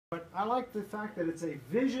But I like the fact that it's a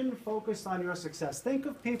vision focused on your success. Think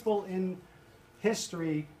of people in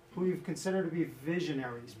history who you've considered to be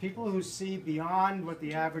visionaries, people who see beyond what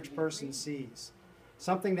the average person sees,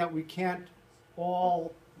 something that we can't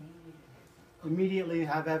all immediately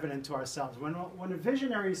have evident to ourselves. When a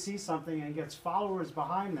visionary sees something and gets followers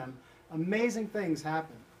behind them, amazing things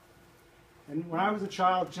happen. And when I was a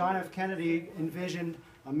child, John F. Kennedy envisioned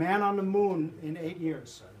a man on the moon in 8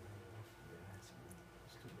 years.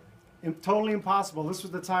 Totally impossible. This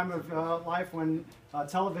was the time of life when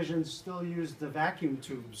television still used the vacuum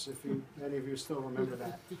tubes, if any of you still remember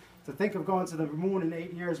that. To think of going to the moon in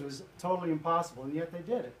 8 years was totally impossible, and yet they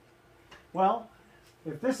did it. Well,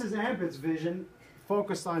 if this is Ambit's vision,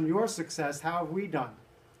 focused on your success, how have we done?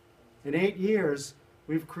 In 8 years,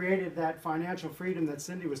 we've created that financial freedom that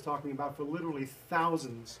Cindy was talking about for literally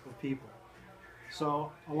thousands of people.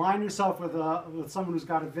 So align yourself with someone who's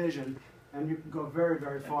got a vision, and you can go very,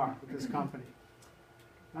 very far with this company.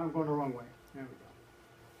 Now I'm going the wrong way. There we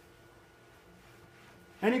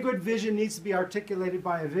go. Any good vision needs to be articulated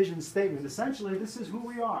by a vision statement. Essentially, this is who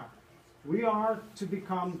we are. We are to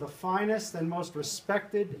become the finest and most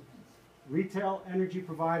respected retail energy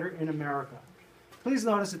provider in America. Please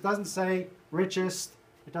notice it doesn't say richest,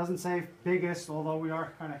 it doesn't say biggest, although we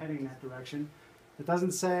are kind of heading in that direction. It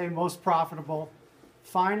doesn't say most profitable,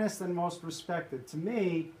 finest and most respected. To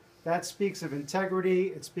me, that speaks of integrity,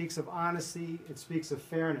 it speaks of honesty, it speaks of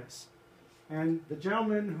fairness. And the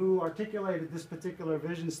gentleman who articulated this particular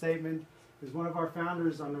vision statement is one of our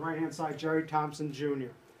founders on the right-hand side, Jerry Thompson Jr.,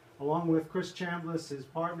 along with Chris Chambliss, his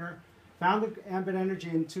partner, founded Ambit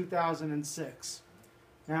Energy in 2006.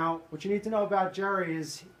 Now, what you need to know about Jerry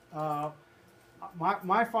is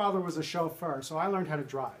my father was a chauffeur, so I learned how to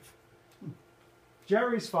drive.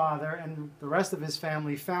 Jerry's father and the rest of his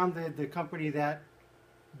family founded the company that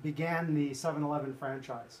began the 7-Eleven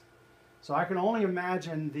franchise. So I can only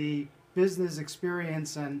imagine the business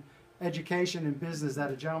experience and education in business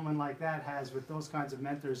that a gentleman like that has with those kinds of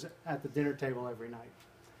mentors at the dinner table every night.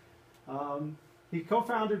 He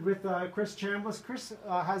co-founded with Chris Chambliss. Chris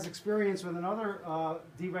has experience with another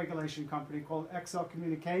deregulation company called XL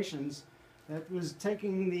Communications that was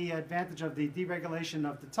taking the advantage of the deregulation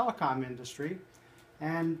of the telecom industry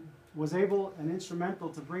and was able and instrumental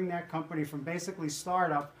to bring that company from basically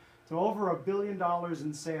startup to over $1 billion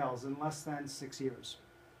in sales in less than 6 years.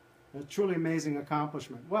 A truly amazing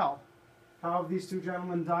accomplishment. Well, how have these two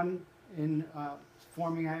gentlemen done in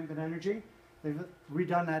forming Ambit Energy? They've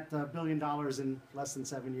redone that $1 billion in less than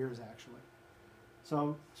 7 years, actually.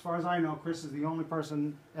 So, as far as I know, Chris is the only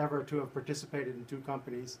person ever to have participated in 2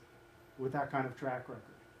 companies with that kind of track record.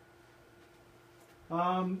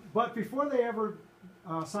 But before they ever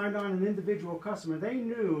signed on an individual customer, they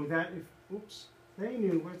knew that if, they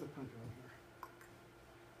knew, where's the pointer on here?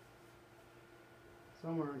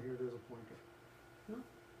 Somewhere in here there's a pointer. No?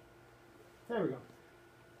 There we go.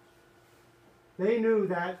 They knew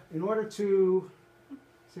that in order to,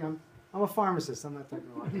 see, I'm a pharmacist, I'm not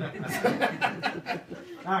technological.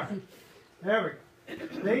 All right, there we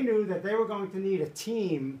go. They knew that they were going to need a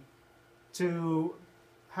team to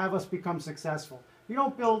have us become successful. You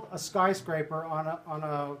don't build a skyscraper on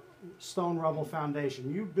a stone rubble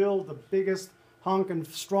foundation. You build the biggest hunk and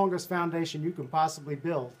strongest foundation you can possibly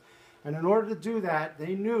build. And in order to do that,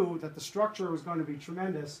 they knew that the structure was going to be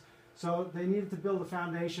tremendous. So they needed to build a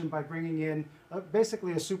foundation by bringing in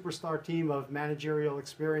basically a superstar team of managerial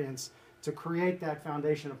experience to create that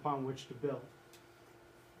foundation upon which to build.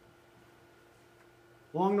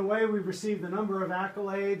 Along the way, we've received a number of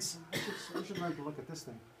accolades. I should learn to look at this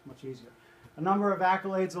thing. It's much easier. A number of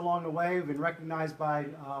accolades along the way. We've been recognized by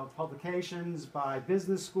publications, by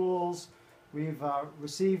business schools. We've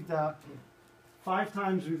received 5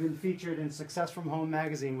 times we've been featured in Success from Home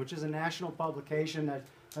magazine, which is a national publication that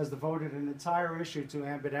has devoted an entire issue to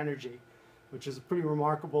Ambit Energy, which is a pretty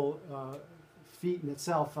remarkable feat in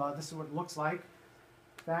itself. This is what it looks like.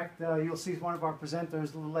 In fact, you'll see one of our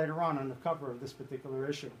presenters a little later on the cover of this particular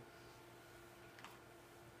issue.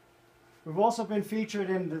 We've also been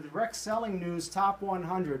featured in the Direct Selling News Top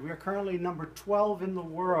 100. We are currently number 12 in the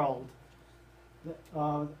world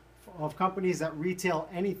of companies that retail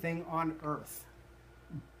anything on Earth.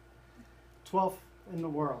 12th in the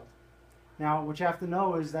world. Now, what you have to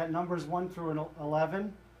know is that numbers 1 through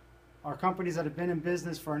 11 are companies that have been in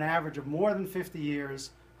business for an average of more than 50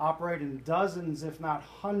 years, operate in dozens, if not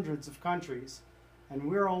hundreds of countries, and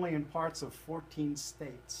we're only in parts of 14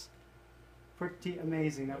 states. Pretty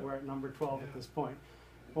amazing that we're at number 12 at this point.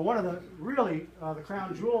 But one of the really the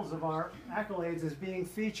crown jewels of our accolades is being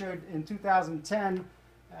featured in 2010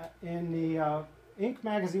 in the Inc.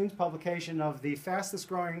 magazine's publication of the fastest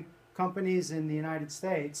growing companies in the United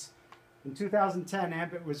States, in 2010,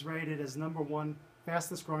 Ambit was rated as #1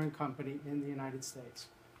 fastest growing company in the United States.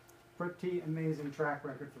 Pretty amazing track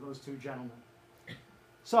record for those two gentlemen.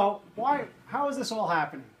 So how is this all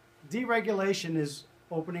happening? Deregulation is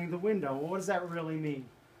opening the window. Well, what does that really mean?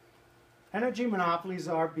 Energy monopolies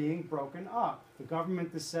are being broken up. The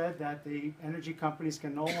government has said that the energy companies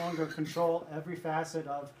can no longer control every facet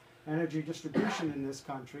of energy distribution in this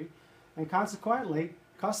country, and consequently,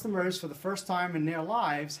 customers for the first time in their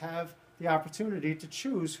lives have the opportunity to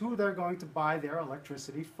choose who they're going to buy their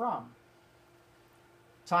electricity from.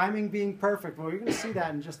 Timing being perfect. Well, you're going to see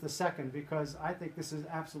that in just a second because I think this is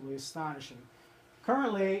absolutely astonishing.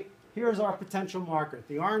 Currently, here's our potential market.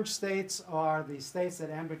 The orange states are the states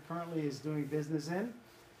that Ambit currently is doing business in.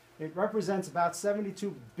 It represents about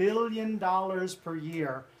 $72 billion per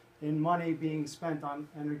year in money being spent on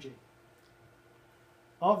energy.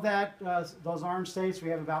 Of that, those orange states, we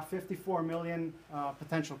have about 54 million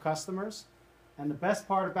potential customers. And the best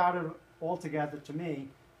part about it altogether to me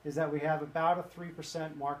is that we have about a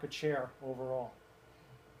 3% market share overall.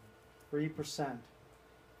 3%.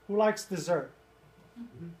 Who likes dessert?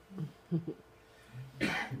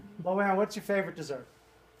 Loanne, what's your favorite dessert?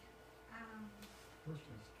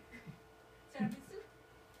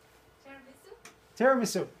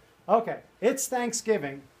 Tiramisu. Okay, it's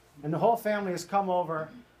Thanksgiving, and the whole family has come over,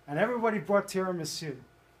 and everybody brought tiramisu.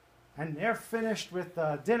 And they're finished with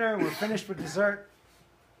dinner, we're finished with dessert,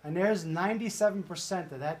 and there's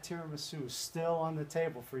 97% of that tiramisu still on the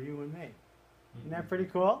table for you and me. Isn't that pretty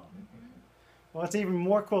cool? Well, what's even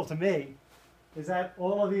more cool to me is that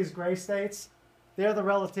all of these gray states, they're the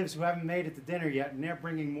relatives who haven't made it to dinner yet, and they're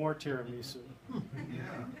bringing more tiramisu.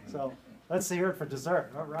 So let's hear it for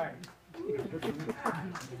dessert. All right.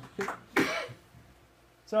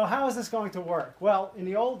 So how is this going to work? Well, in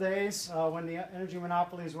the old days, when the energy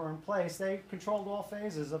monopolies were in place, they controlled all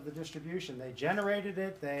phases of the distribution. They generated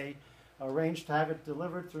it, they arranged to have it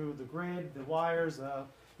delivered through the grid, the wires, the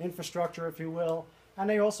infrastructure, if you will, and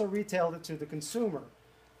they also retailed it to the consumer.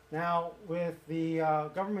 Now, with the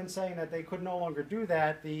government saying that they could no longer do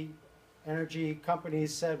that, the energy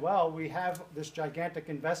companies said, well, we have this gigantic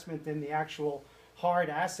investment in the actual hard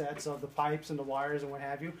assets of the pipes and the wires and what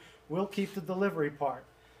have you. We'll keep the delivery part.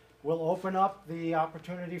 We'll open up the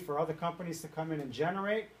opportunity for other companies to come in and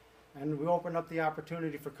generate, and we open up the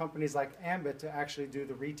opportunity for companies like Ambit to actually do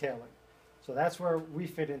the retailing. So that's where we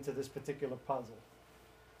fit into this particular puzzle.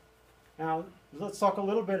 Now, let's talk a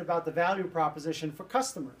little bit about the value proposition for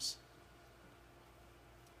customers.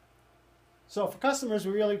 So for customers,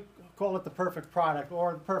 we really call it the perfect product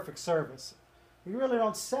or the perfect service. We really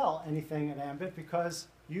don't sell anything at Ambit because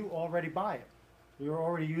you already buy it. You're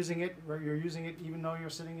already using it, or you're using it even though you're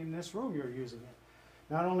sitting in this room, you're using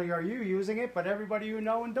it. Not only are you using it, but everybody you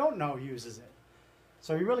know and don't know uses it.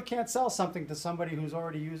 So you really can't sell something to somebody who's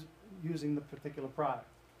already using the particular product.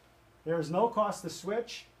 There is no cost to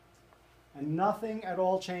switch, and nothing at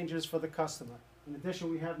all changes for the customer. In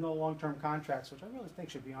addition, we have no long-term contracts, which I really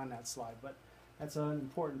think should be on that slide, but that's an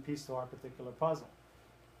important piece to our particular puzzle.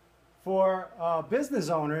 For business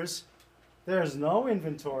owners, there's no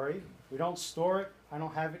inventory. We don't store it. I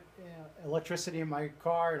don't have electricity in my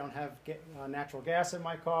car. I don't have natural gas in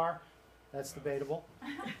my car. That's debatable.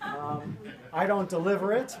 I don't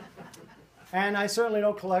deliver it. And I certainly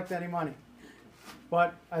don't collect any money.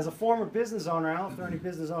 But as a former business owner, I don't know if there are any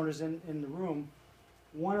business owners in the room,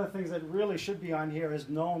 one of the things that really should be on here is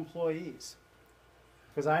no employees.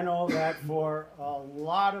 Because I know that for a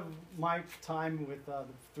lot of my time with the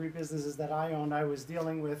 3 businesses that I owned, I was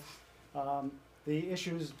dealing with the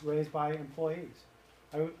issues raised by employees.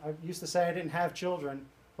 I used to say I didn't have children,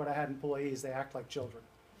 but I had employees. They act like children.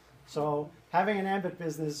 So having an Ambit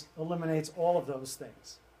business eliminates all of those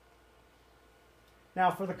things. Now,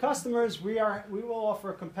 for the customers, we will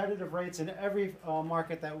offer competitive rates in every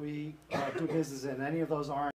market that we do business in. Any of those aren't.